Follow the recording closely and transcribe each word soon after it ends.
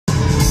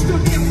still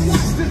get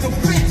watched as a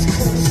fence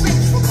called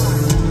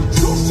sexualized.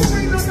 So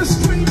serene on the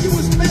screen, you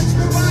was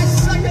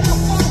mesmerized. Singing a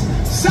phone,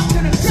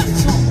 sounding a death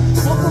tone.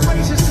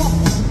 Corporations up.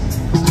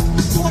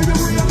 Before you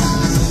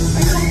realize,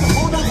 hey,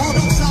 hold up,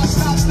 stop.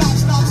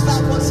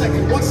 1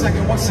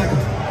 second.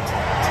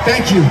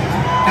 Thank you.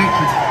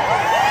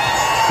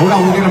 Hold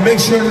on, we're gonna make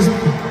sure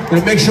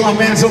our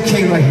man's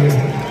okay right here.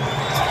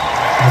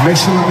 Make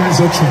sure my man's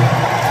okay.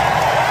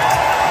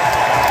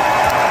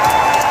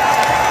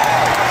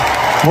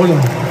 Hold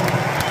on.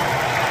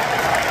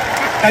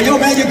 Hey, yo,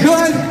 man, you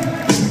good?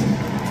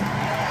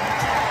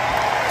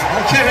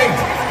 Okay.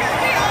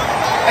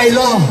 Hey,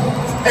 love.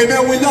 Hey,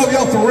 man, we love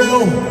y'all for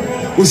real.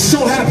 We're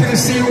so happy to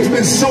see you. It's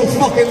been so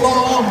fucking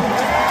long.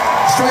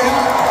 Straight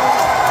up.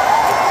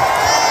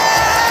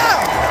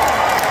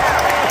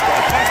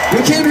 We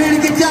came here to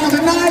get down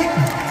tonight.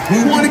 We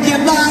want to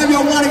get live,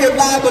 y'all want to get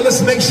live, but let's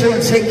make sure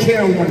and take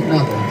care of one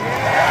another.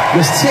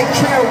 Let's take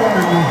care of one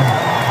another.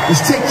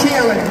 Let's take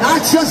care of it,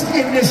 not just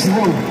in this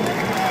room.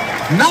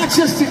 Not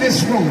just in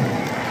this room,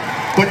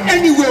 but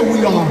anywhere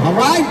we are, all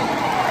right?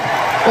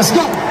 Let's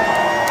go.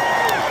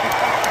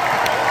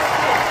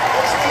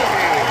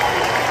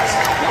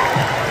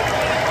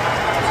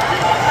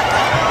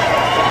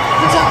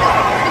 Good job.